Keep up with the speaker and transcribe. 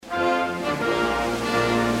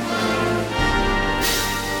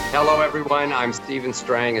Hello, everyone. I'm Stephen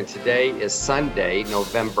Strang, and today is Sunday,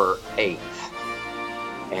 November 8th.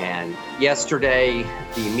 And yesterday,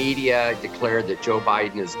 the media declared that Joe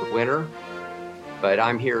Biden is the winner. But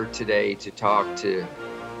I'm here today to talk to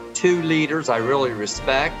two leaders I really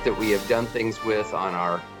respect that we have done things with on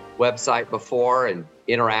our website before and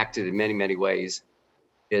interacted in many, many ways.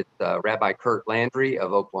 It's Rabbi Curt Landry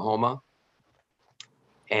of Oklahoma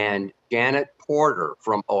and Janet Porter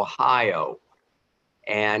from Ohio.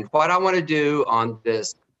 And what I want to do on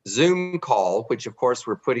this Zoom call, which of course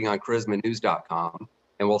we're putting on charismanews.com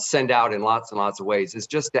and we'll send out in lots and lots of ways, is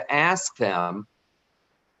just to ask them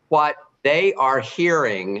what they are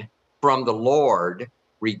hearing from the Lord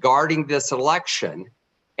regarding this election,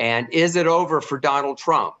 and is it over for Donald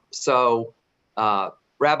Trump? So,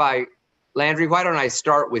 Rabbi Landry, why don't I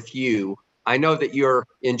start with you? I know that you're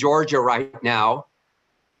in Georgia right now,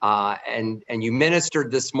 and you ministered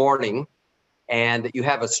this morning, and that you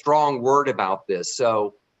have a strong word about this.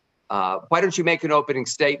 So why don't you make an opening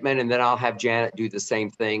statement, and then I'll have Janet do the same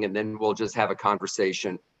thing, and then we'll just have a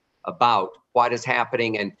conversation about what is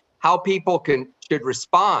happening and how people should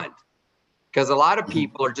respond. Because a lot of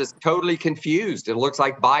people are just totally confused. It looks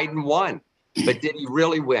like Biden won, but did he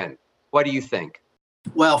really win? What do you think?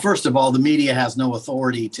 Well, first of all, the media has no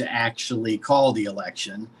authority to actually call the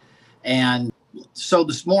election. And so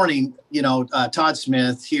this morning, Todd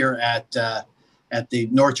Smith here at the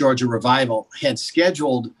North Georgia Revival had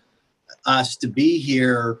scheduled us to be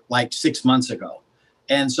here like 6 months ago.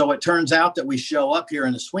 And so it turns out that we show up here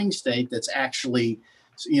in a swing state that's actually,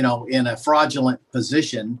 in a fraudulent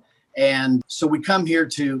position. And so we come here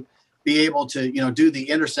to be able to, do the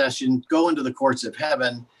intercession, go into the courts of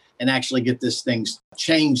heaven and actually get this thing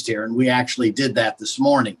changed here. And we actually did that this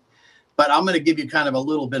morning. But I'm going to give you kind of a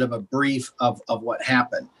little bit of a brief of what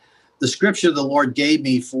happened. The scripture the Lord gave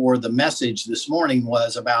me for the message this morning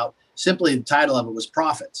was about, simply the title of it was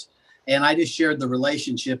prophets. And I just shared the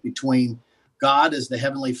relationship between God as the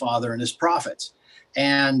Heavenly Father and his prophets.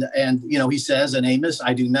 And he says in Amos,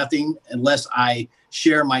 I do nothing unless I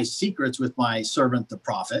share my secrets with my servant, the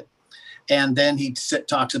prophet. And then he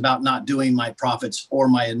talks about not doing my prophets or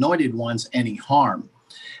my anointed ones any harm.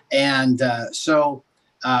 And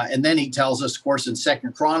and then he tells us, of course, in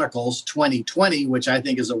 2 Chronicles 20:20, which I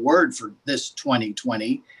think is a word for this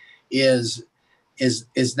 2020, is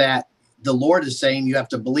that the Lord is saying you have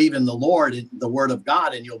to believe in the Lord, in the word of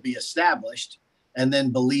God, and you'll be established, and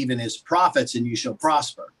then believe in his prophets and you shall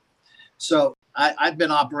prosper. So I've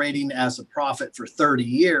been operating as a prophet for 30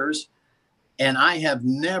 years, and I have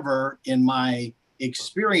never in my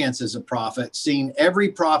experience as a prophet seen every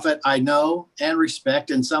prophet I know and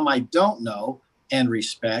respect and some I don't know and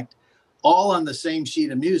respect, all on the same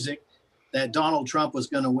sheet of music that Donald Trump was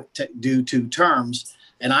going to do 2 terms.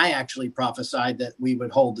 And I actually prophesied that we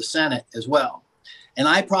would hold the Senate as well. And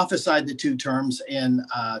I prophesied the 2 terms in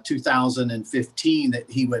 2015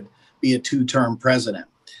 that he would be a 2-term president.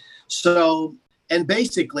 So, and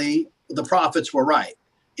basically the prophets were right.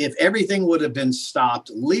 If everything would have been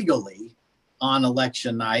stopped legally on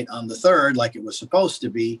election night on the 3rd, like it was supposed to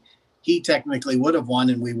be, he technically would have won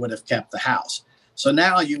and we would have kept the House. So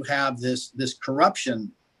now you have this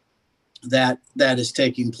corruption that is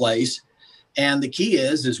taking place. And the key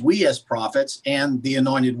is we as prophets and the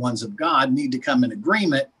anointed ones of God need to come in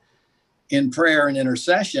agreement in prayer and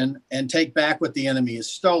intercession and take back what the enemy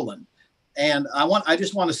has stolen. And I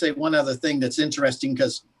just want to say one other thing that's interesting,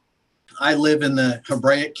 because I live in the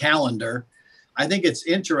Hebraic calendar. I think it's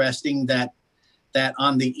interesting that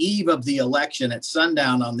on the eve of the election, at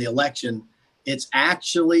sundown on the election, it's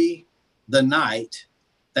actually the night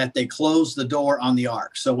that they closed the door on the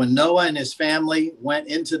ark. So when Noah and his family went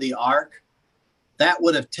into the ark, that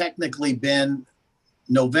would have technically been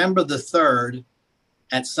November the 3rd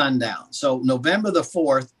at sundown. So November the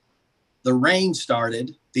 4th, the rain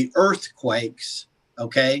started, the earthquakes,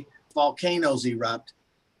 volcanoes erupt,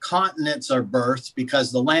 continents are birthed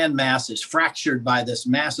because the land mass is fractured by this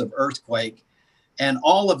massive earthquake. And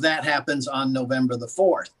all of that happens on November the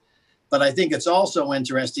 4th. But I think it's also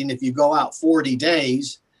interesting, if you go out 40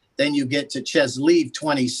 days, then you get to Cheslev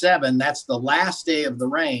 27. That's the last day of the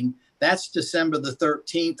rain. That's December the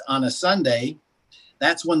 13th on a Sunday.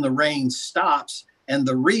 That's when the rain stops and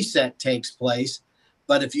the reset takes place.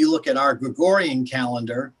 But if you look at our Gregorian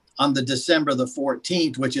calendar on the December the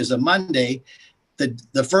 14th, which is a Monday,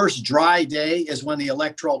 the first dry day is when the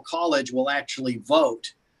Electoral College will actually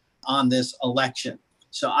vote on this election.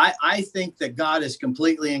 So I think that God is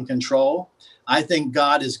completely in control. I think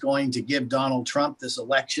God is going to give Donald Trump this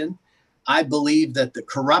election. I believe that the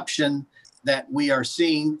corruption that we are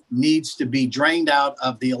seeing needs to be drained out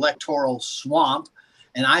of the electoral swamp.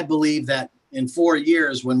 And I believe that in 4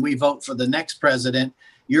 years, when we vote for the next president,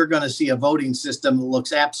 you're going to see a voting system that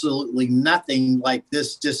looks absolutely nothing like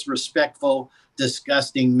this disrespectful,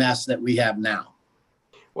 disgusting mess that we have now.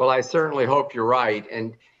 Well, I certainly hope you're right.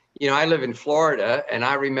 And, I live in Florida, and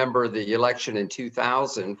I remember the election in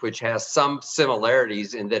 2000, which has some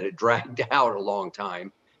similarities in that it dragged out a long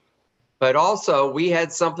time. But also, we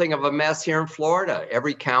had something of a mess here in Florida.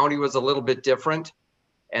 Every county was a little bit different,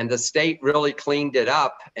 and the state really cleaned it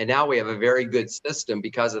up. And now we have a very good system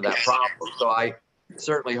because of that problem. So I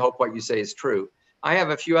certainly hope what you say is true. I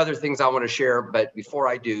have a few other things I want to share, but before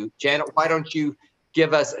I do, Janet, why don't you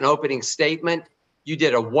give us an opening statement? You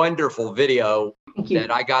did a wonderful video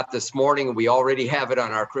that I got this morning, and we already have it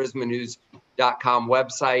on our charismanews.com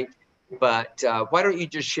website. But why don't you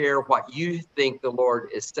just share what you think the Lord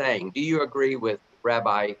is saying? Do you agree with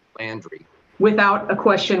Rabbi Landry? Without a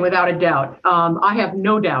question, without a doubt. I have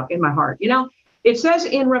no doubt in my heart. It says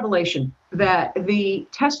in Revelation that the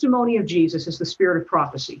testimony of Jesus is the spirit of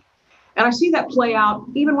prophecy. And I see that play out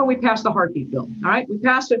even when we passed the heartbeat bill. All right. We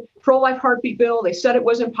passed a pro-life heartbeat bill. They said it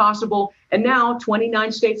was impossible. And now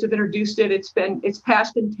 29 states have introduced it. It's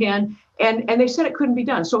passed in 10. And they said it couldn't be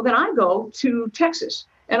done. So then I go to Texas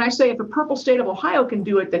and I say, if the purple state of Ohio can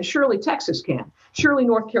do it, then surely Texas can. Surely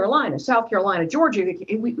North Carolina, South Carolina, Georgia,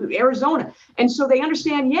 Arizona. And so they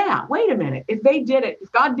understand, wait a minute. If they did it,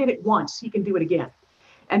 if God did it once, he can do it again.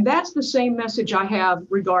 And that's the same message I have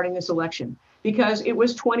regarding this election. Because it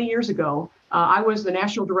was 20 years ago, I was the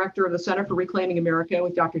national director of the Center for Reclaiming America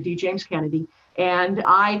with Dr. D. James Kennedy, and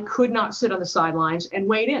I could not sit on the sidelines and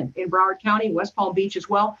weighed in Broward County, West Palm Beach as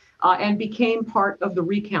well, and became part of the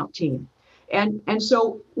recount team. And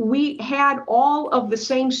so we had all of the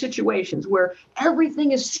same situations where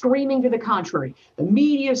everything is screaming to the contrary. The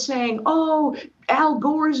media is saying, oh, Al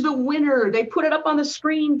Gore's the winner. They put it up on the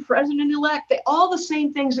screen, president-elect, all the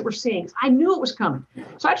same things that we're seeing. I knew it was coming.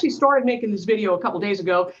 So I actually started making this video a couple of days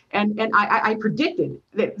ago, and I predicted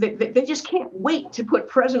that they just can't wait to put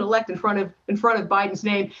president-elect in front of Biden's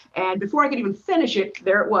name. And before I could even finish it,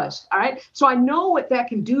 there it was. All right. So I know what that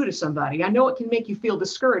can do to somebody. I know it can make you feel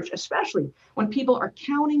discouraged, especially when people are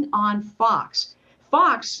counting on Fox.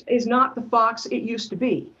 Fox is not the Fox it used to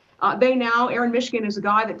be. Aaron Michigan is a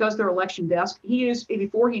guy that does their election desk.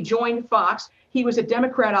 Before he joined Fox, he was a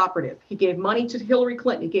Democrat operative. He gave money to Hillary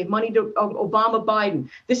Clinton. He gave money to Obama Biden.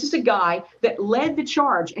 This is a guy that led the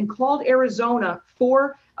charge and called Arizona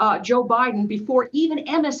for Joe Biden before even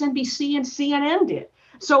MSNBC and CNN did.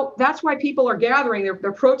 So that's why people are gathering.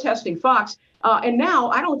 They're protesting Fox. And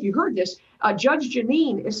now, I don't know if you heard this, Judge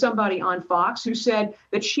Janine is somebody on Fox who said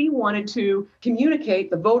that she wanted to communicate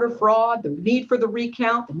the voter fraud, the need for the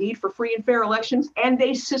recount, the need for free and fair elections, and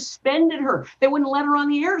they suspended her. They wouldn't let her on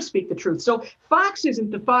the air to speak the truth. So Fox isn't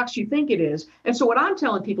the Fox you think it is. And so what I'm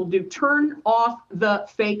telling people to do, turn off the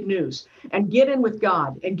fake news and get in with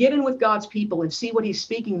God and get in with God's people and see what he's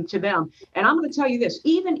speaking to them. And I'm going to tell you this,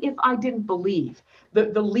 even if I didn't believe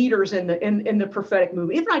the leaders in the prophetic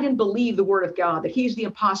movement, even if I didn't believe the word of God, that he's the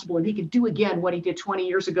impossible and he could do again what he did 20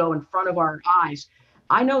 years ago in front of our eyes,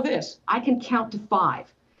 I know this, I can count to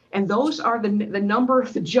 5. And those are the number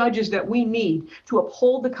of the judges that we need to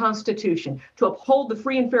uphold the Constitution, to uphold the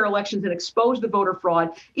free and fair elections and expose the voter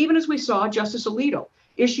fraud, even as we saw Justice Alito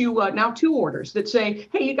issue now 2 orders that say,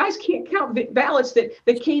 hey, you guys can't count ballots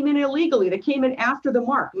that came in illegally, that came in after the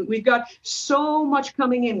mark. We've got so much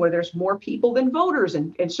coming in where there's more people than voters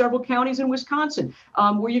in several counties in Wisconsin,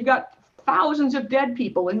 where you've got thousands of dead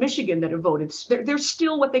people in Michigan that have voted. There's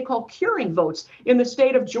still what they call curing votes in the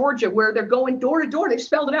state of Georgia, where they're going door to door. They've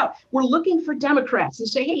spelled it out. We're looking for Democrats and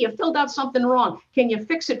say, hey, you filled out something wrong. Can you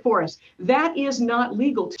fix it for us? That is not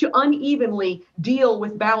legal to unevenly deal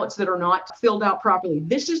with ballots that are not filled out properly.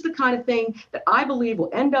 This is the kind of thing that I believe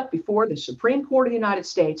will end up before the Supreme Court of the United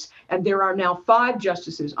States. And there are now 5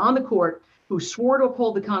 justices on the court who swore to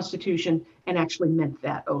uphold the Constitution and actually meant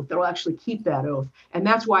that oath. They'll actually keep that oath. And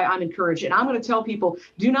that's why I'm encouraged. And I'm going to tell people,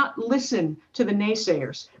 do not listen to the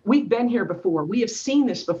naysayers. We've been here before. We have seen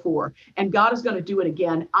this before. And God is going to do it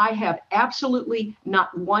again. I have absolutely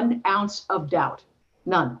not 1 ounce of doubt.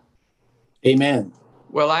 None. Amen.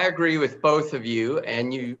 Well, I agree with both of you.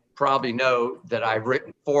 And you probably know that I've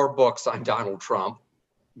written 4 books on Donald Trump.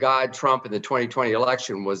 God, Trump, and the 2020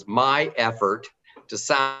 election was my effort to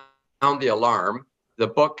sound the alarm. The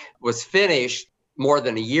book was finished more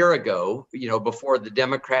than a year ago, before the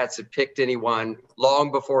Democrats had picked anyone,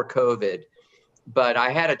 long before COVID. But I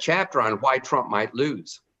had a chapter on why Trump might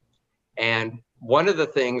lose. And one of the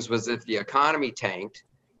things was if the economy tanked,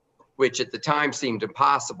 which at the time seemed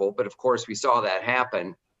impossible, but of course we saw that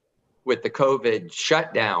happen, with the COVID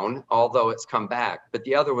shutdown, although it's come back, but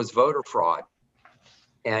the other was voter fraud.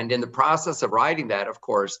 And in the process of writing that, of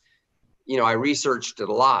course, I researched it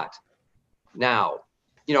a lot. Now,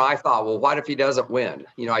 I thought, well, what if he doesn't win?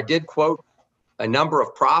 I did quote a number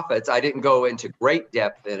of prophets. I didn't go into great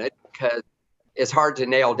depth in it because it's hard to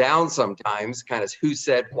nail down sometimes, kind of who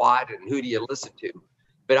said what and who do you listen to.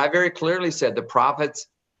 But I very clearly said the prophets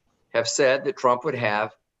have said that Trump would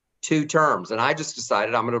have 2 terms. And I just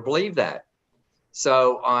decided I'm going to believe that.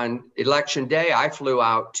 So on election day, I flew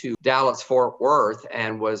out to Dallas, Fort Worth,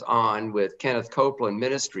 and was on with Kenneth Copeland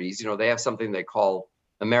Ministries. They have something they call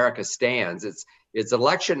America Stands. It's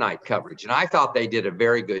election night coverage. And I thought they did a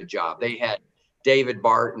very good job. They had David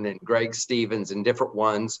Barton and Greg Stevens and different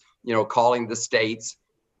ones, calling the states.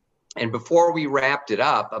 And before we wrapped it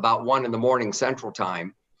up, about 1 a.m. Central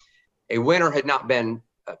Time, a winner had not been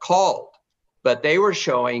called, but they were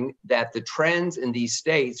showing that the trends in these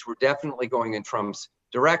states were definitely going in Trump's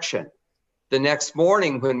direction. The next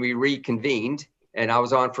morning when we reconvened, and I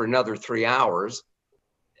was on for another 3 hours,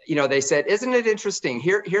 they said, isn't it interesting?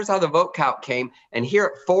 Here's how the vote count came. And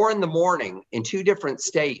here at 4 a.m. in 2 different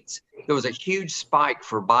states, there was a huge spike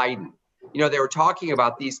for Biden. They were talking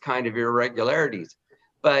about these kind of irregularities.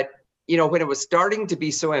 But, when it was starting to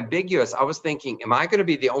be so ambiguous, I was thinking, am I going to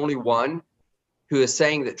be the only one who is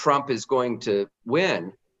saying that Trump is going to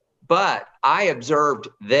win? But I observed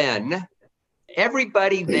then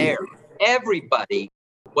everybody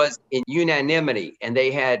was in unanimity, and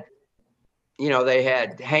they had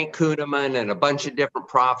Hank Kuhneman and a bunch of different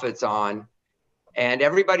prophets on, and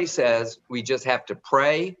everybody says we just have to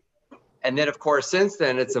pray. And then, of course, since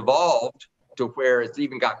then it's evolved to where it's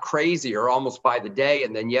even got crazier almost by the day.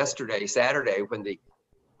 And then yesterday, Saturday, when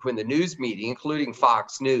the news media, including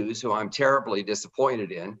Fox News, who I'm terribly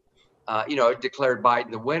disappointed in, declared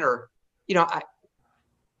Biden the winner,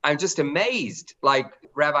 I'm just amazed, like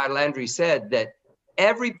Rabbi Landry said, that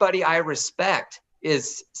everybody I respect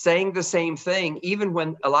is saying the same thing, even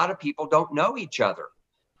when a lot of people don't know each other.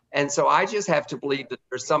 And so I just have to believe that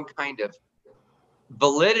there's some kind of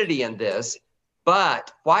validity in this.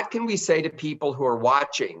 But what can we say to people who are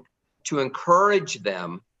watching to encourage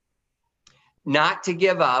them not to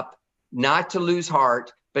give up, not to lose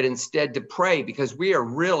heart, but instead to pray, because we are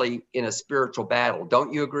really in a spiritual battle.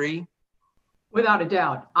 Don't you agree? Without a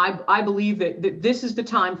doubt. I believe that this is the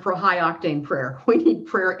time for a high octane prayer. We need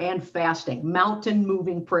prayer and fasting, mountain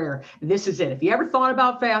moving prayer. This is it. If you ever thought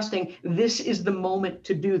about fasting, this is the moment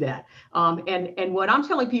to do that. And what I'm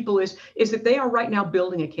telling people is that they are right now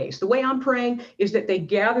building a case. The way I'm praying is that they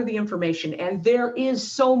gather the information, and there is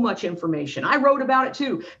so much information. I wrote about it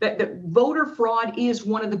too, that voter fraud is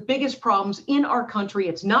one of the biggest problems in our country.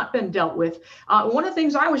 It's not been dealt with. One of the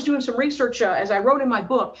things I was doing some research, as I wrote in my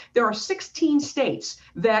book, there are 16 states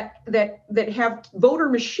that have voter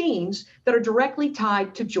machines that are directly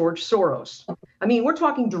tied to George Soros. I mean, we're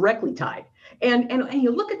talking directly tied. And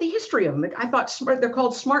you look at the history of them. I thought they're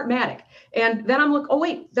called Smartmatic. And then I'm like, oh,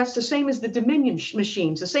 wait, that's the same as the Dominion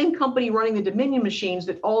machines, the same company running the Dominion machines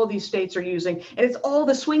that all of these states are using. And it's all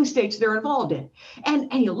the swing states they're involved in.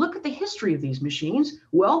 And you look at the history of these machines.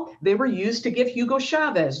 Well, they were used to give Hugo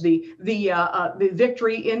Chavez the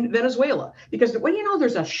victory in Venezuela. Because when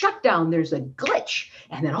there's a shutdown, there's a glitch.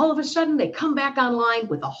 And then all of a sudden they come back online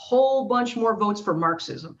with a whole bunch more votes for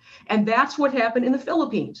Marxism. And that's what happened in the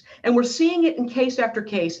Philippines. And we're seeing it in case after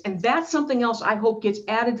case. And that's something else I hope gets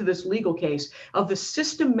added to this legal case of the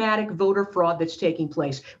systematic voter fraud that's taking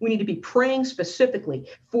place. We need to be praying specifically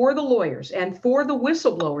for the lawyers and for the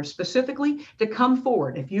whistleblowers specifically to come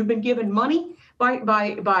forward. If you've been given money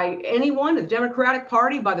by anyone, the Democratic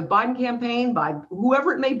Party, by the Biden campaign, by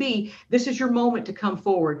whoever it may be, this is your moment to come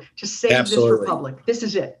forward to save this republic. This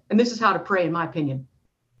is it. And this is how to pray, in my opinion.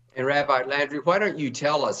 And Rabbi Landry, why don't you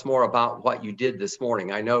tell us more about what you did this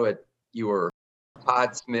morning? I know you were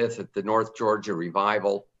Todd Smith at the North Georgia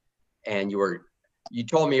Revival, and you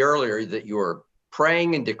told me earlier that you were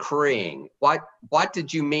praying and decreeing. What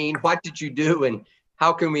did you mean? What did you do? And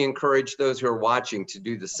how can we encourage those who are watching to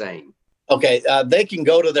do the same? Okay, they can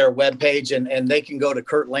go to their webpage and they can go to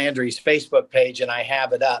Curt Landry's Facebook page, and I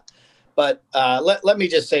have it up. But let me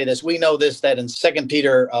just say this. We know this, that in 2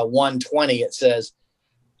 Peter 1:20, it says,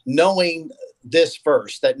 knowing this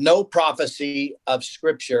first, that no prophecy of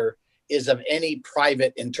Scripture is of any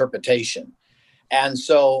private interpretation. And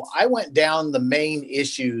so I went down the main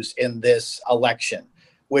issues in this election,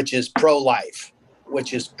 which is pro-life,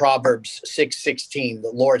 which is Proverbs 6:16. The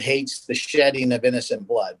Lord hates the shedding of innocent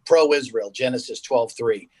blood. Pro-Israel, Genesis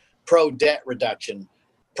 12:3. Pro-debt reduction,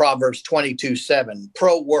 Proverbs 22:7.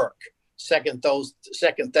 Pro-work,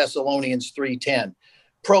 2 Thessalonians 3:10.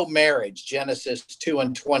 pro-marriage, Genesis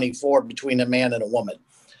 2:24, between a man and a woman.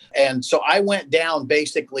 And so I went down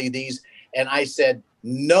basically these, and I said,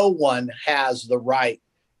 no one has the right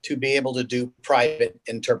to be able to do private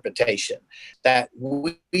interpretation, that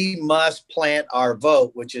we must plant our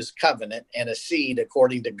vote, which is covenant and a seed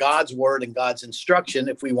according to God's word and God's instruction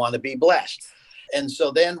if we want to be blessed. And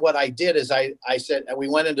so then what I did is I said, we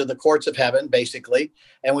went into the courts of heaven, basically,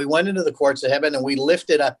 and we went into the courts of heaven and we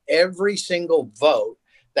lifted up every single vote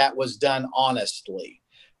that was done honestly,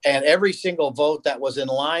 and every single vote that was in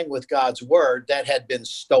line with God's word that had been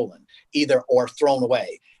stolen, either or thrown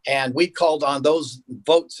away. And we called on those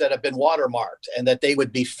votes that have been watermarked and that they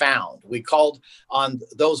would be found. We called on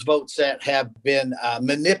those votes that have been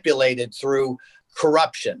manipulated through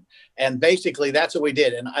corruption. And basically that's what we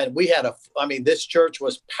did. And we had this church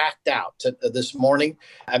was packed out this morning.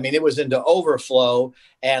 I mean, it was into overflow.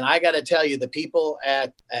 And I got to tell you, the people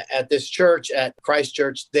at this church, at Christ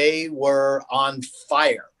Church, they were on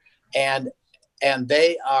fire. And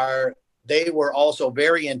they were also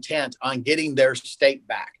very intent on getting their state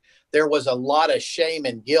back. There was a lot of shame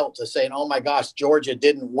and guilt to saying, oh my gosh, Georgia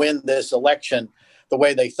didn't win this election the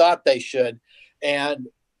way they thought they should. And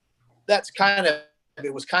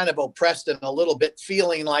it was kind of oppressed and a little bit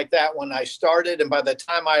feeling like that when I started. And by the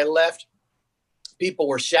time I left, people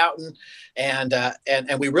were shouting and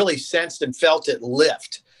we really sensed and felt it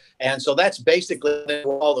lift. And so that's basically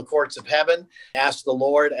all the courts of heaven. Ask the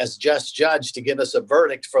Lord as just judge to give us a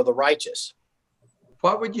verdict for the righteous.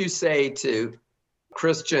 What would you say to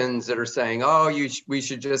Christians that are saying, oh, we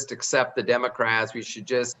should just accept the Democrats, we should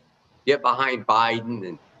just get behind Biden,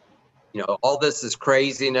 and all this is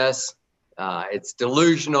craziness, it's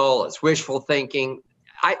delusional, it's wishful thinking?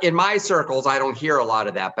 In my circles, I don't hear a lot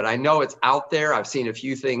of that, but I know it's out there. I've seen a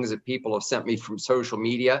few things that people have sent me from social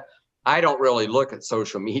media. I don't really look at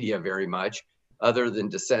social media very much other than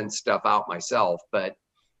to send stuff out myself. But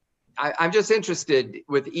I'm just interested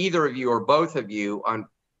with either of you or both of you on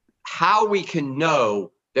how we can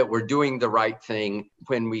know that we're doing the right thing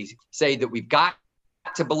when we say that we've got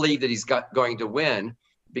to believe that he's going to win,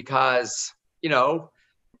 because,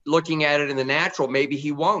 looking at it in the natural, maybe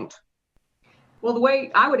he won't. Well, the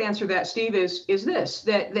way I would answer that, Steve, is this,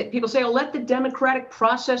 that people say, oh, let the democratic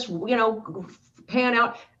process, pan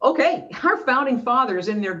out. Okay, our founding fathers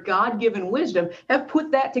in their God-given wisdom have put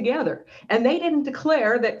that together. And they didn't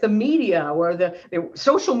declare that the media or the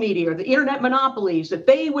social media or the internet monopolies, that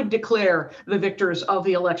they would declare the victors of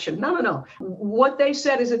the election. No. What they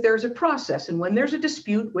said is that there's a process. And when there's a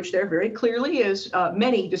dispute, which there very clearly is,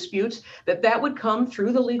 many disputes, that would come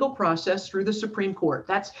through the legal process, through the Supreme Court.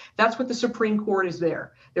 That's what the Supreme Court is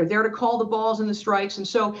there. They're there to call the balls and the strikes. And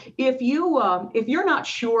so if you're not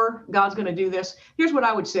sure God's going to do this, here's what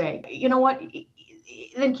I would say. You know what?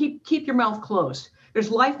 Then keep your mouth closed. There's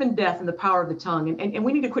life and death in the power of the tongue. And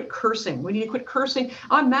we need to quit cursing. We need to quit cursing.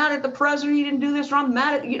 I'm mad at the president. He didn't do this. Or I'm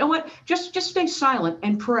mad at, you know what? Just stay silent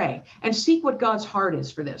and pray and seek what God's heart is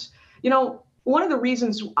for this. One of the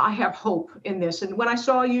reasons I have hope in this, and when I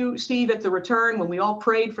saw you, Steve, at the return, when we all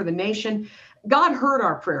prayed for the nation, God heard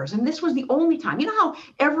our prayers. And this was the only time. You know how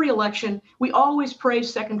every election, we always pray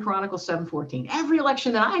 2 Chronicles 7:14. Every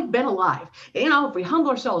election that I've been alive, if we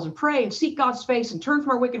humble ourselves and pray and seek God's face and turn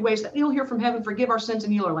from our wicked ways, that he'll hear from heaven, forgive our sins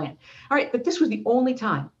and heal our land. All right, but this was the only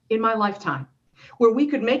time in my lifetime where we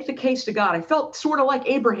could make the case to God. I felt sort of like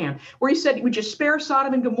Abraham, where he said, would you spare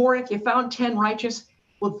Sodom and Gomorrah if you found 10 righteous?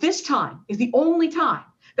 Well, this time is the only time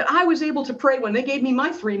that I was able to pray. When they gave me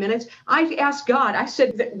my 3 minutes, I asked God, I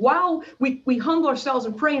said that while we humble ourselves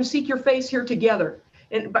and pray and seek your face here together,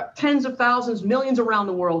 and about tens of thousands, millions around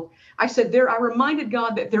the world, I said I reminded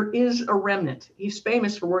God that there is a remnant. He's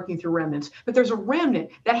famous for working through remnants, but there's a remnant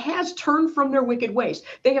that has turned from their wicked ways.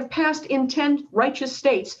 They have passed in 10 righteous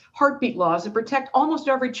states heartbeat laws that protect almost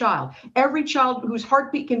every child whose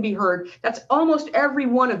heartbeat can be heard. That's almost every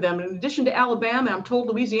one of them. In addition to Alabama, I'm told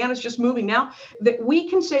Louisiana's just moving now, that we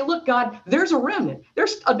can say, look, God, there's a remnant.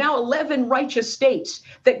 There's now 11 righteous states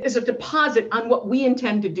that is a deposit on what we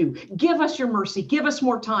intend to do. Give us your mercy. Give us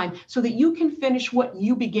more time so that you can finish what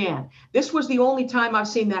you began. This was the only time I've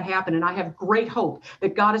seen that happen, and I have great hope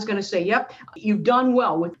that God is going to say, yep, you've done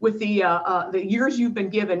well with the years you've been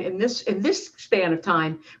given in this span of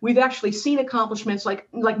time. We've actually seen accomplishments like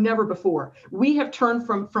never before. We have turned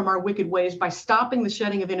from our wicked ways by stopping the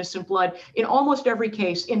shedding of innocent blood in almost every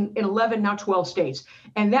case in 11, now 12 states.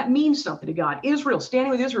 And that means something to God. Israel, standing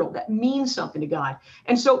with Israel, that means something to God.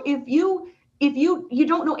 And so if if you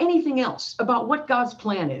don't know anything else about what God's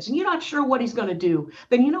plan is, and you're not sure what he's going to do,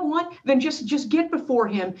 then you know what? Then just get before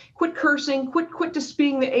him, quit cursing, quit just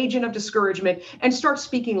being the agent of discouragement, and start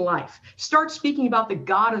speaking life. Start speaking about the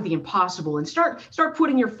God of the impossible, and start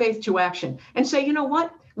putting your faith to action and say, you know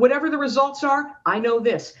what? Whatever the results are, I know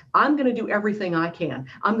this. I'm going to do everything I can.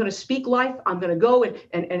 I'm going to speak life. I'm going to go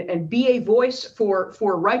and be a voice for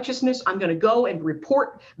righteousness. I'm going to go and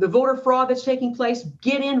report the voter fraud that's taking place.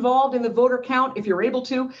 Get involved in the voter count if you're able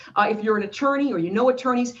to. If you're an attorney or you know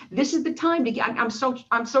attorneys, this is the time to get. I'm so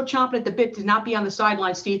chomping at the bit to not be on the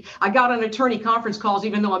sidelines, Steve. I got on attorney conference calls,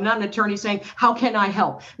 even though I'm not an attorney, saying, how can I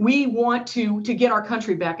help? We want to get our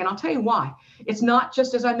country back. And I'll tell you why. It's not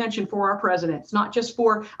just, as I mentioned, for our president. It's not just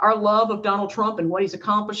for our love of Donald Trump and what he's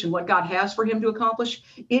accomplished and what God has for him to accomplish.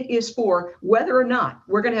 It is for whether or not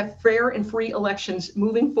we're going to have fair and free elections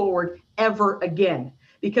moving forward ever again.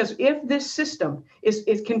 Because if this system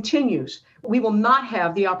continues, we will not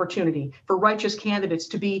have the opportunity for righteous candidates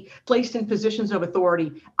to be placed in positions of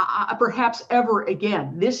authority, perhaps ever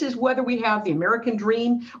again. This is whether we have the American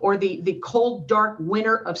dream or the cold, dark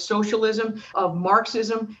winter of socialism, of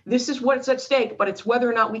Marxism. This is what's at stake, but it's whether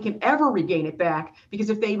or not we can ever regain it back. Because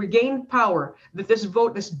if they regain power, that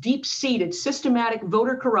this deep-seated, systematic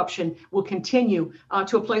voter corruption will continue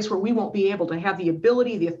to a place where we won't be able to have the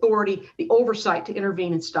ability, the authority, the oversight to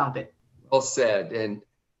intervene and stop it. Well said. And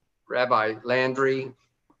Rabbi Landry,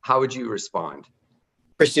 how would you respond?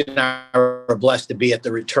 Christian and I are blessed to be at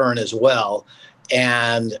the return as well.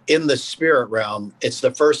 And in the spirit realm, it's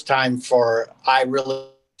the first time I really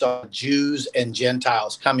saw Jews and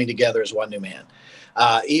Gentiles coming together as one new man.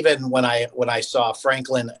 Even when I saw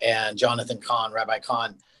Franklin and Jonathan Kahn, Rabbi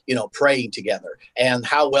Kahn, praying together, and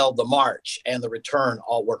how well the march and the return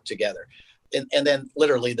all work together. And then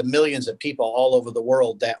literally the millions of people all over the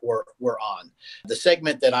world that were on. The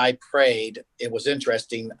segment that I prayed, it was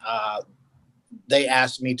interesting. They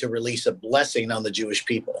asked me to release a blessing on the Jewish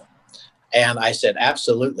people. And I said,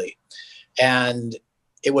 absolutely. And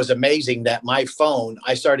it was amazing that my phone,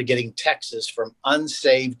 I started getting texts from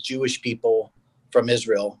unsaved Jewish people from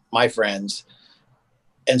Israel, my friends,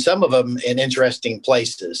 and some of them in interesting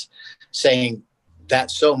places, saying,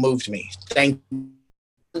 that so moved me. Thank you.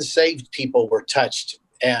 Unsaved people were touched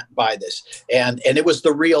by this, and it was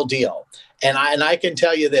the real deal. And I can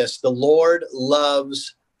tell you this: the Lord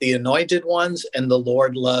loves the anointed ones, and the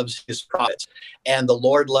Lord loves his prophets, and the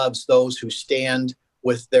Lord loves those who stand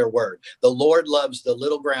with their word. The Lord loves the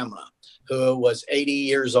little grandma who was 80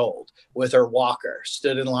 years old with her walker,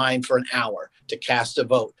 stood in line for an hour to cast a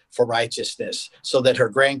vote for righteousness so that her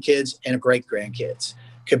grandkids and great grandkids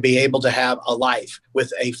could be able to have a life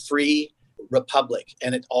with a free republic.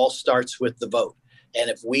 And it all starts with the vote. And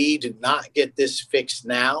if we do not get this fixed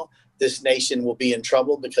now, this nation will be in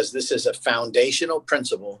trouble, because this is a foundational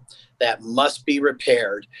principle that must be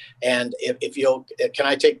repaired. And if you'll, can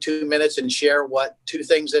I take 2 minutes and share two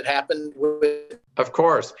things that happened with? Of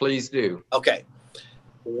course, please do. Okay.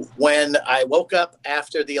 When I woke up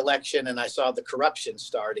after the election and I saw the corruption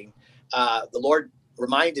starting, the Lord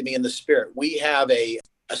reminded me in the spirit, we have a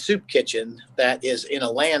soup kitchen that is in a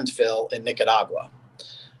landfill in Nicaragua.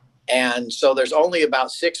 And so there's only about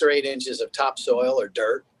 6 or 8 inches of topsoil or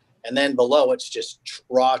dirt. And then below it's just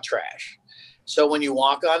raw trash. So when you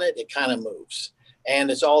walk on it, it kind of moves. And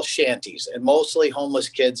it's all shanties and mostly homeless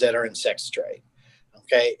kids that are in sex trade.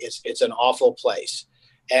 Okay. It's an awful place.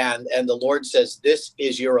 And the Lord says, this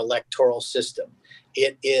is your electoral system.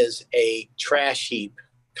 It is a trash heap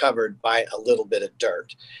covered by a little bit of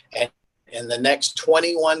dirt. And in the next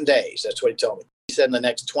 21 days, that's what he told me. He said, in the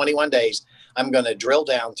next 21 days, I'm going to drill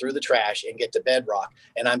down through the trash and get to bedrock,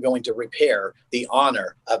 and I'm going to repair the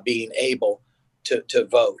honor of being able to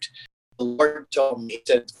vote. The Lord told me, he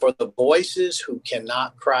said, for the voices who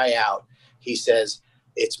cannot cry out, he says,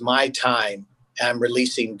 it's my time. I'm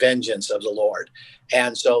releasing vengeance of the Lord.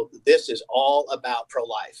 And so this is all about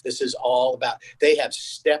pro-life. This is all about, they have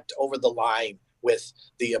stepped over the line with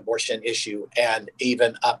the abortion issue and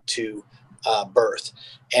even up to birth.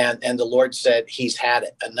 And the Lord said, he's had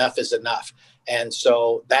it. Enough is enough. And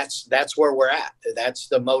so that's where we're at. That's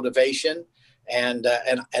the motivation. And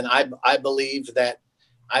I believe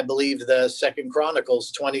the 2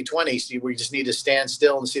 Chronicles 20:20. See, we just need to stand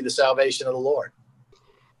still and see the salvation of the Lord.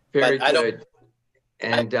 Very good.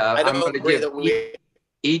 And I'm going to give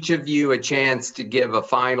each of you a chance to give a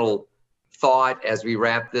final thought as we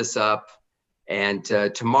wrap this up. And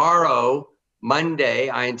tomorrow, Monday,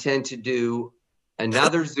 I intend to do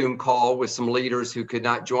another Zoom call with some leaders who could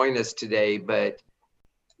not join us today, but,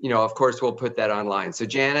 of course, we'll put that online. So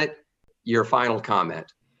Janet, your final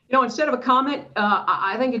comment. Instead of a comment,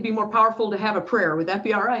 I think it'd be more powerful to have a prayer. Would that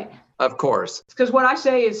be all right? Of course. Because what I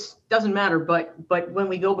say doesn't matter, but when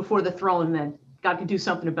we go before the throne, then God can do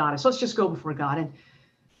something about it. So let's just go before God. And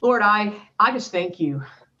Lord, I just thank you.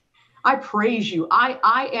 I praise you.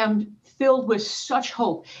 I am filled with such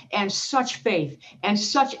hope and such faith and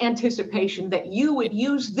such anticipation that you would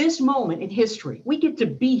use this moment in history. We get to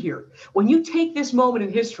be here. When you take this moment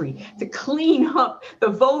in history to clean up the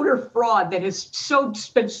voter fraud that has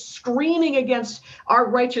been screaming against our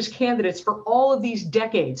righteous candidates for all of these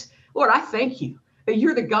decades, Lord, I thank you that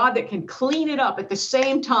you're the God that can clean it up at the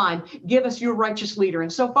same time, give us your righteous leader.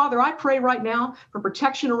 And so, Father, I pray right now for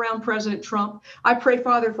protection around President Trump. I pray,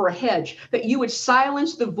 Father, for a hedge, that you would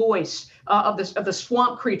silence the voice of the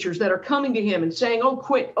swamp creatures that are coming to him and saying, oh,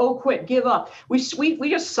 quit, give up. We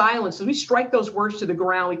just silence them. We strike those words to the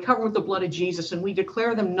ground. We cover them with the blood of Jesus, and we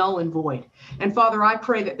declare them null and void. And Father, I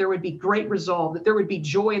pray that there would be great resolve, that there would be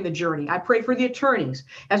joy in the journey. I pray for the attorneys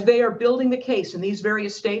as they are building the case in these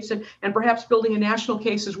various states and perhaps building a national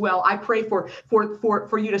case as well. I pray for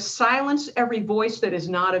you to silence every voice that is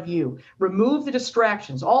not of you. Remove the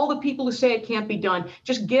distractions. All the people who say it can't be done,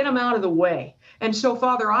 just get them out of the way. And so,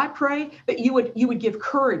 Father, I pray that you would give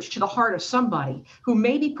courage to the heart of somebody who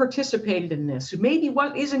maybe participated in this, who maybe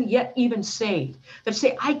isn't yet even saved, that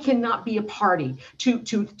say, I cannot be a party to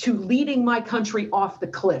leading my country off the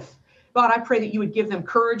cliff. God, I pray that you would give them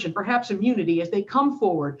courage and perhaps immunity as they come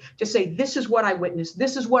forward to say, this is what I witnessed,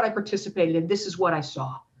 this is what I participated in, this is what I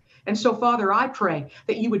saw. And so, Father, I pray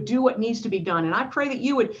that you would do what needs to be done. And I pray that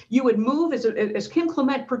you would move, as Kim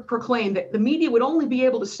Clement proclaimed, that the media would only be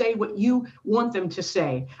able to say what you want them to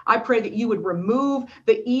say. I pray that you would remove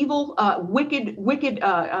the evil, wicked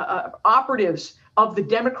operatives of the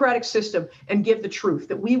democratic system and give the truth,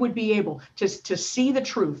 that we would be able to see the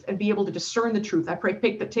truth and be able to discern the truth. I pray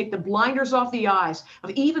take the blinders off the eyes of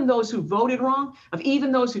even those who voted wrong, of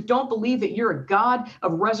even those who don't believe that you're a God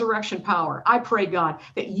of resurrection power. I pray, God,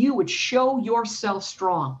 that you would show yourself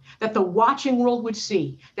strong, that the watching world would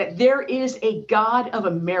see that there is a God of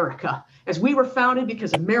America. As we were founded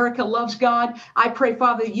because America loves God, I pray,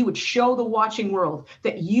 Father, that you would show the watching world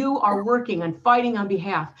that you are working and fighting on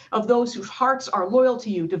behalf of those whose hearts are loyal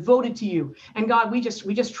to you, devoted to you. And God, we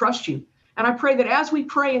just trust you. And I pray that as we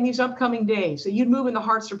pray in these upcoming days, that you'd move in the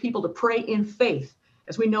hearts for people to pray in faith.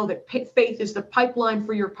 As we know that faith is the pipeline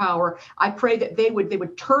for your power, I pray that they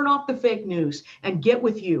would turn off the fake news and get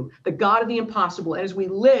with you, the God of the impossible. And as we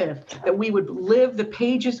live, that we would live the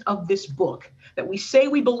pages of this book that we say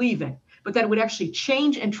we believe in, but that it would actually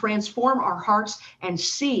change and transform our hearts and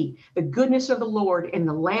see the goodness of the Lord in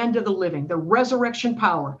the land of the living, the resurrection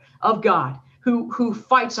power of God who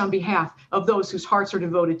fights on behalf of those whose hearts are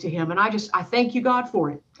devoted to him. And I thank you, God,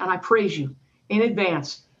 for it. And I praise you in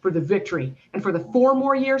advance for the victory and for the 4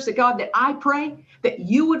 more years that God, that I pray that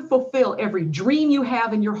you would fulfill every dream you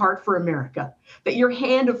have in your heart for America, that your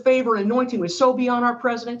hand of favor and anointing would so be on our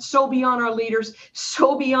president, so be on our leaders,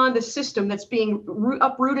 so beyond the system that's being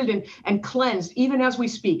uprooted and cleansed, even as we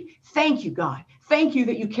speak. Thank you, God. Thank you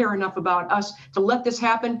that you care enough about us to let this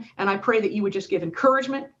happen. And I pray that you would just give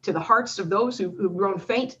encouragement to the hearts of those who've grown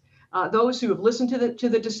faint, those who have listened to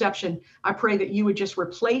the deception. I pray that you would just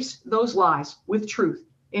replace those lies with truth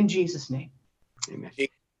in Jesus' name. Amen.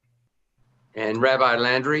 And Rabbi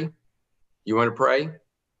Landry, you want to pray?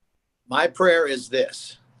 My prayer is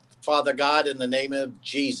this: Father God, in the name of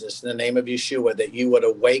Jesus, in the name of Yeshua, that you would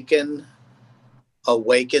awaken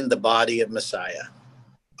the body of Messiah.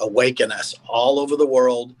 Awaken us all over the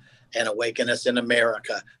world and awaken us in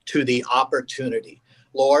America to the opportunity.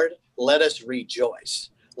 Lord, let us rejoice.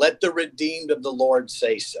 Let the redeemed of the Lord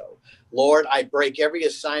say so. Lord, I break every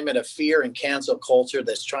assignment of fear and cancel culture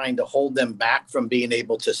that's trying to hold them back from being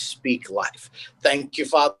able to speak life. Thank you,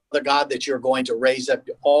 Father God, that you're going to raise up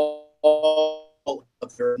all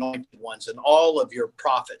of your anointed ones and all of your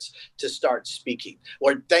prophets to start speaking.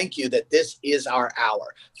 Lord, thank you that this is our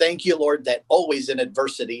hour. Thank you, Lord, that always in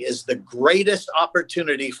adversity is the greatest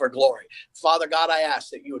opportunity for glory. Father God, I ask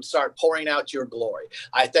that you would start pouring out your glory.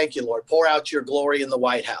 I thank you, Lord. Pour out your glory in the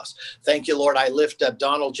White House. Thank you, Lord. I lift up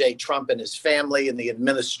Donald J. Trump and his family and the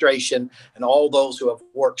administration and all those who have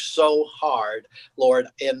worked so hard, Lord,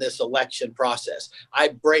 in this election process. I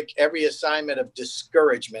break every assignment of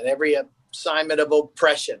discouragement, every assignment of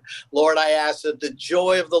oppression. Lord, I ask that the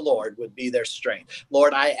joy of the Lord would be their strength.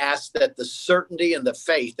 Lord, I ask that the certainty and the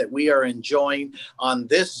faith that we are enjoying on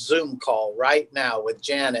this Zoom call right now with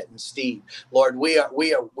Janet and Steve, Lord, we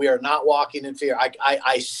are not walking in fear.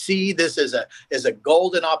 I see this as a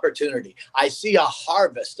golden opportunity. I see a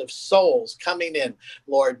harvest of souls coming in,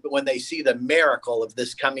 Lord, when they see the miracle of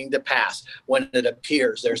this coming to pass. When it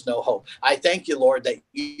appears there's no hope, I thank you, Lord, that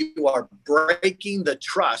you are breaking the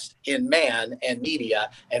trust in man and media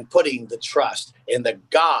and putting the trust in the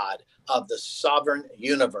God of the sovereign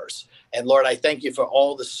universe. And Lord, I thank you for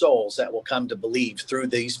all the souls that will come to believe through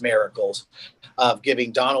these miracles of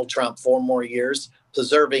giving Donald Trump 4 more years,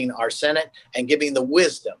 preserving our Senate, and giving the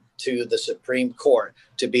wisdom to the Supreme Court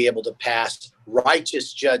to be able to pass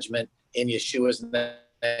righteous judgment in Yeshua's name.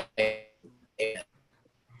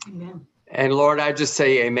 Amen. And Lord, I just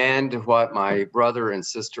say amen to what my brother and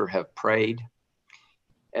sister have prayed.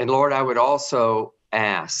 And Lord, I would also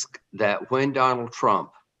ask that when Donald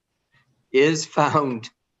Trump is found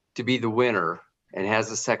to be the winner and has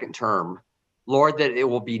a second term, Lord, that it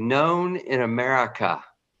will be known in America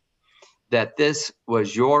that this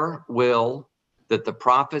was your will, that the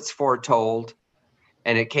prophets foretold,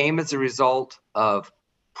 and it came as a result of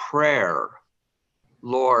prayer.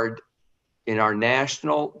 Lord, in our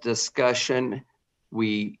national discussion,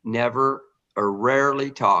 we never or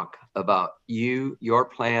rarely talk about you, your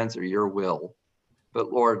plans, or your will.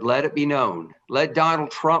 But Lord, let it be known. Let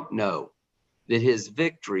Donald Trump know that his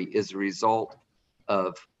victory is a result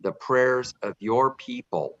of the prayers of your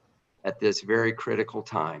people at this very critical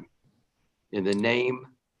time. In the name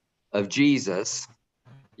of Jesus,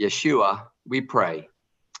 Yeshua, we pray.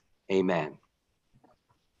 Amen.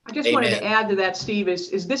 I just Amen. wanted to add to that, Steve,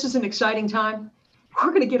 is this is an exciting time. We're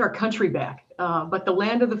going to get our country back, but the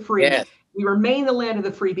land of the free, Yes. We remain the land of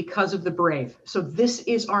the free because of the brave. So this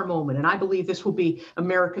is our moment, and I believe this will be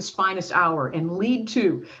America's finest hour and lead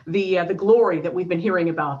to the glory that we've been hearing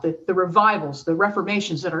about, the revivals, the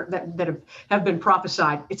reformations that have been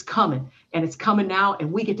prophesied. It's coming, and it's coming now,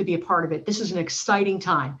 and we get to be a part of it. This is an exciting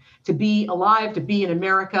time to be alive, to be in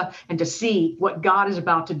America, and to see what God is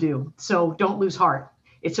about to do. So don't lose heart.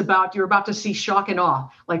 You're about to see shock and awe,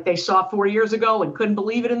 like they saw 4 years ago and couldn't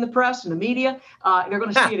believe it in the press and the media. They're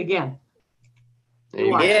going to see it again.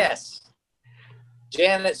 Yes.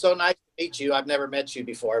 Janet, so nice to meet you. I've never met you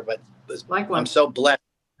before, but Likewise. I'm so blessed.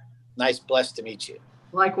 Blessed to meet you.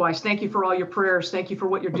 Likewise. Thank you for all your prayers. Thank you for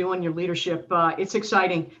what you're doing, your leadership. It's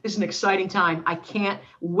exciting. It's an exciting time. I can't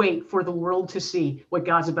wait for the world to see what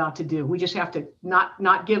God's about to do. We just have to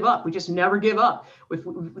not give up. We just never give up.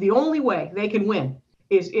 The only way they can win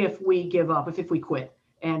is if we give up, if we quit.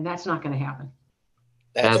 And that's not going to happen.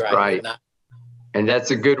 That's right. And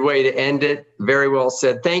that's a good way to end it. Very well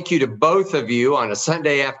said. Thank you to both of you on a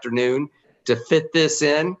Sunday afternoon to fit this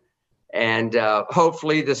in. And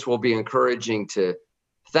hopefully this will be encouraging to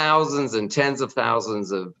thousands and tens of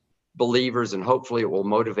thousands of believers. And hopefully it will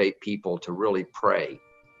motivate people to really pray.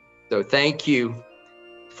 So thank you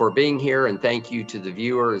for being here. And thank you to the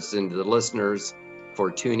viewers and the listeners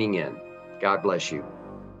for tuning in. God bless you.